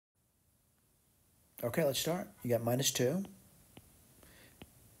Okay, let's start. You got minus 2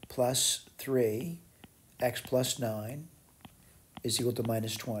 plus 3, x plus 9 is equal to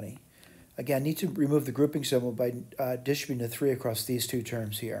minus 20. Again, I need to remove the grouping symbol by distributing the 3 across these two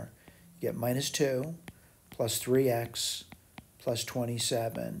terms here. You get minus 2 plus 3x plus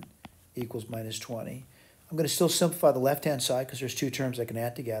 27 equals minus 20. I'm going to still simplify the left-hand side because there's two terms I can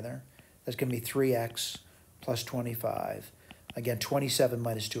add together. That's going to be 3x plus 25. Again, 27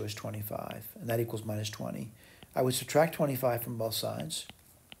 minus 2 is 25, and that equals minus 20. I would subtract 25 from both sides,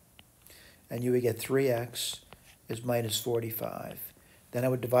 and you would get 3x is minus 45. Then I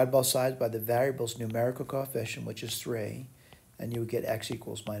would divide both sides by the variable's numerical coefficient, which is 3, and you would get x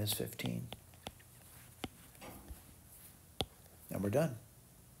equals minus 15. And we're done.